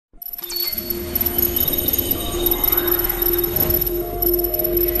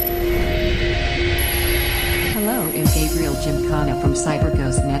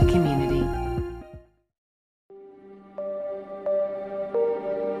CyberGhostNet community.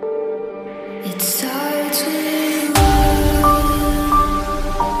 It starts with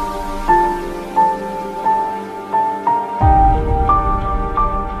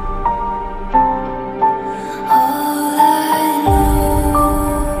all I know.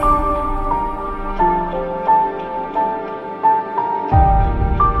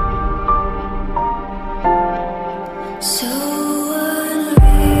 So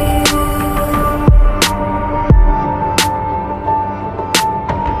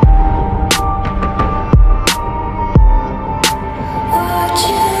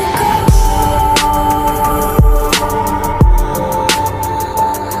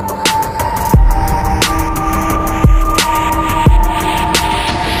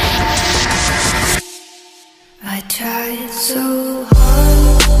I tried so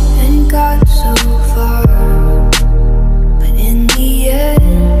hard and got so far, but in the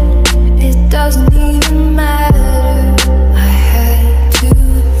end, it doesn't even matter. I had to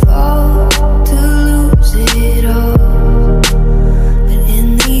fall to lose it all, but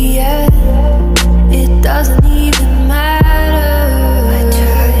in the end, it doesn't even matter. I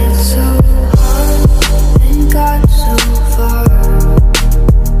tried so hard and got so far,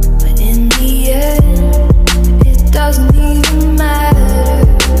 but in the end, doesn't even matter.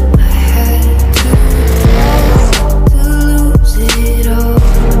 I had to fall to lose it all,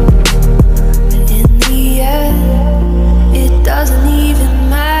 but in the end, it doesn't even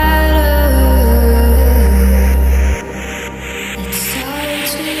matter. It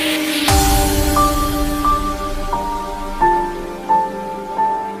starts with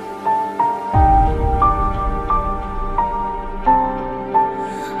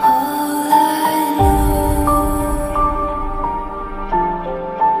all I know.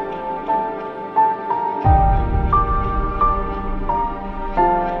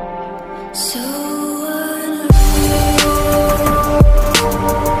 So unreal.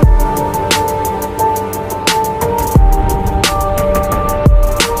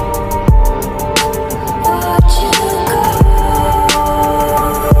 Watch you go.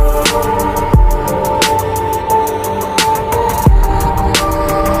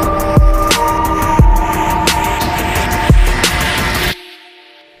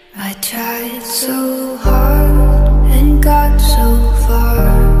 I tried so hard and got so far,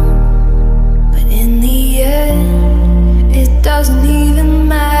 but in the end, it doesn't even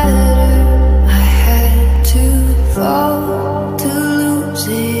matter. I had to fall to lose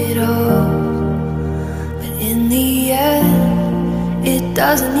it all, but in the end, it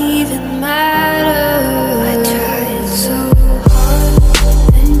doesn't even matter. I tried so hard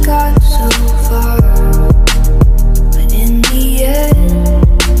and got so far, but in the end,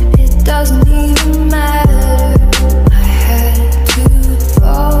 it doesn't even matter. I had to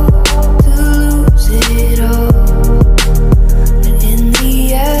fall to lose it all, but in the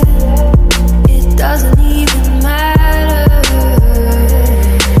end, it doesn't even matter.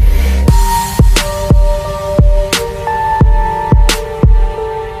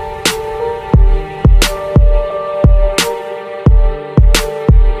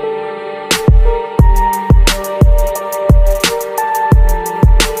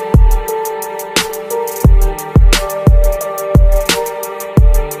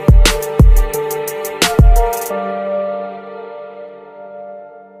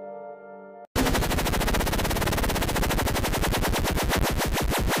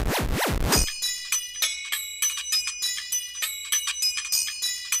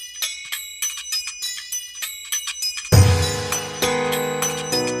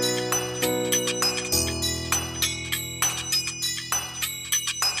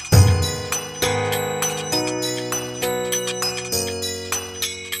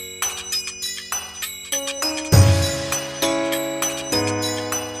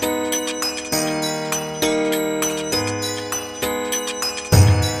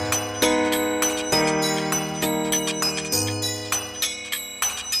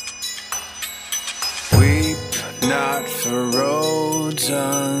 Not for roads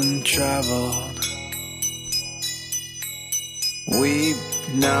untraveled, weep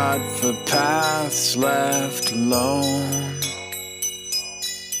not for paths left alone,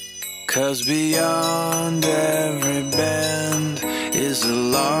 'cause beyond every bend is a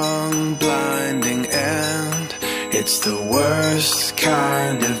long blinding end. It's the worst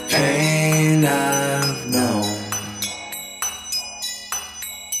kind of pain I've known.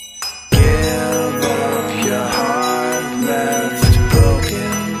 Give up your heart left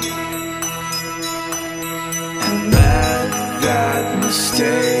broken, and let that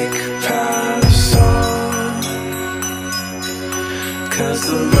mistake pass on. 'cause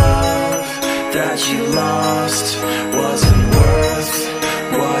the love that you lost wasn't worth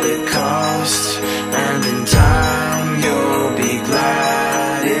what it cost, and in time you'll be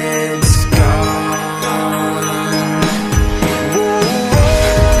glad it's gone.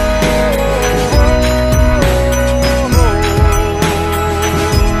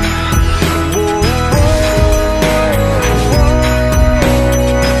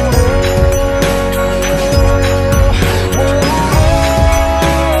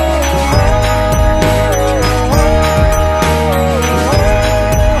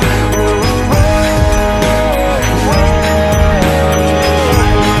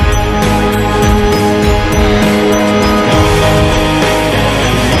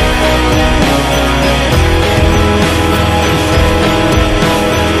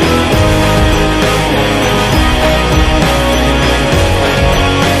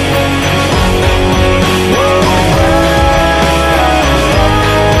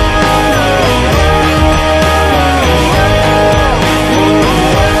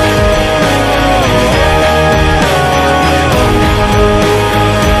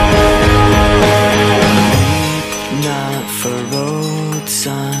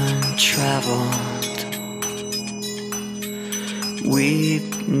 Weep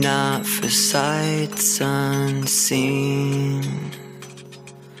not for sights unseen.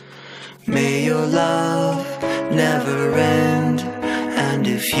 May your love never end, and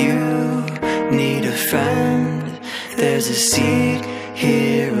if you need a friend, there's a seat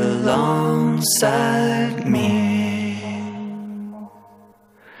here alongside me.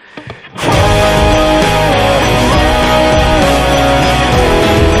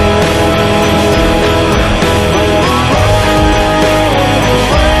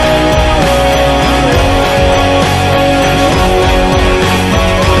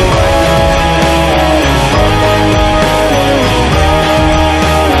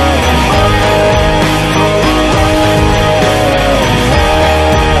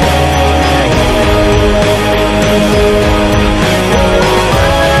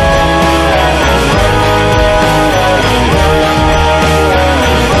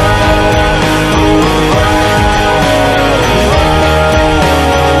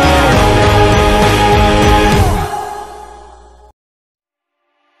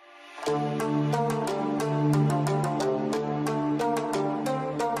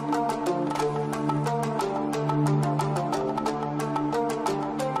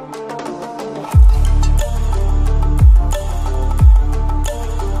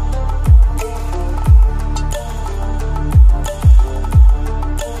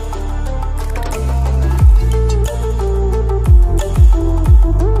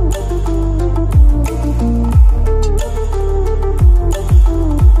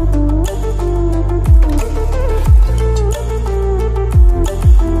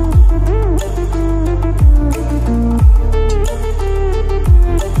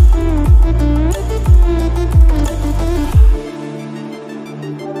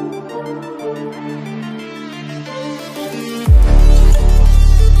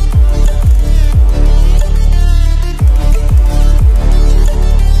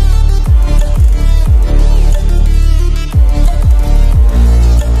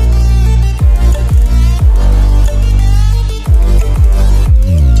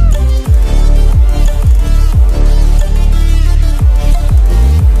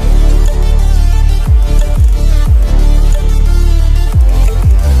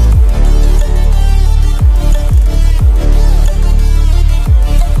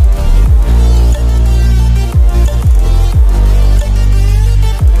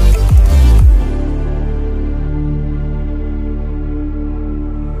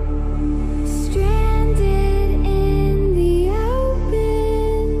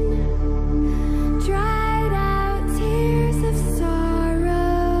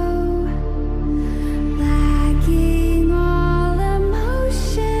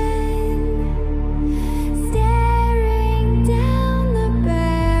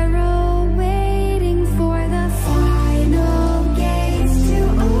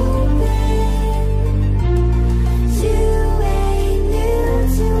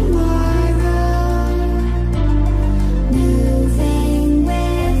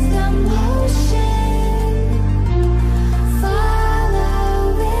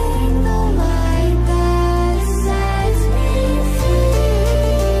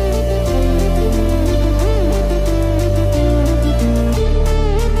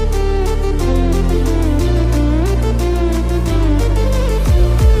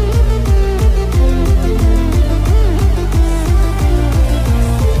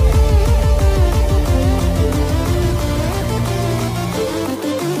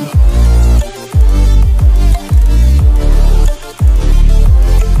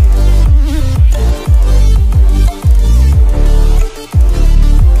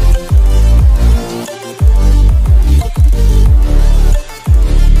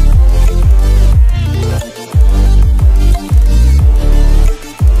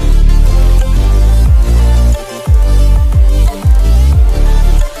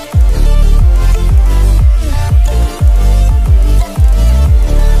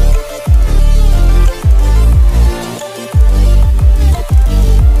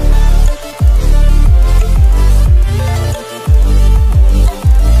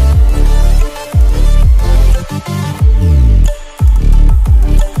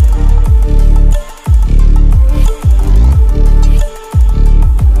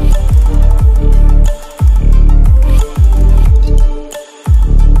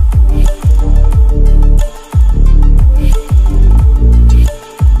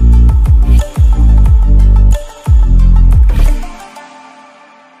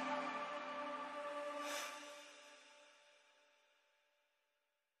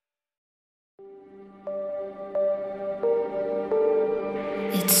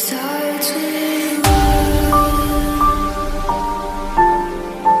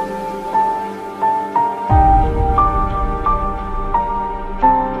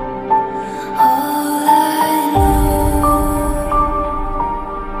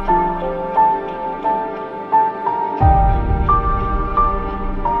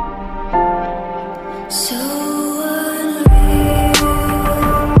 So